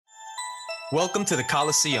Welcome to the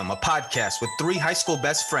Coliseum, a podcast with three high school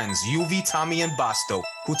best friends, UV, Tommy, and Basto,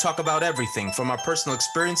 who talk about everything from our personal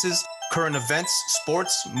experiences, current events,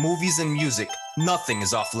 sports, movies, and music. Nothing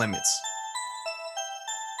is off limits.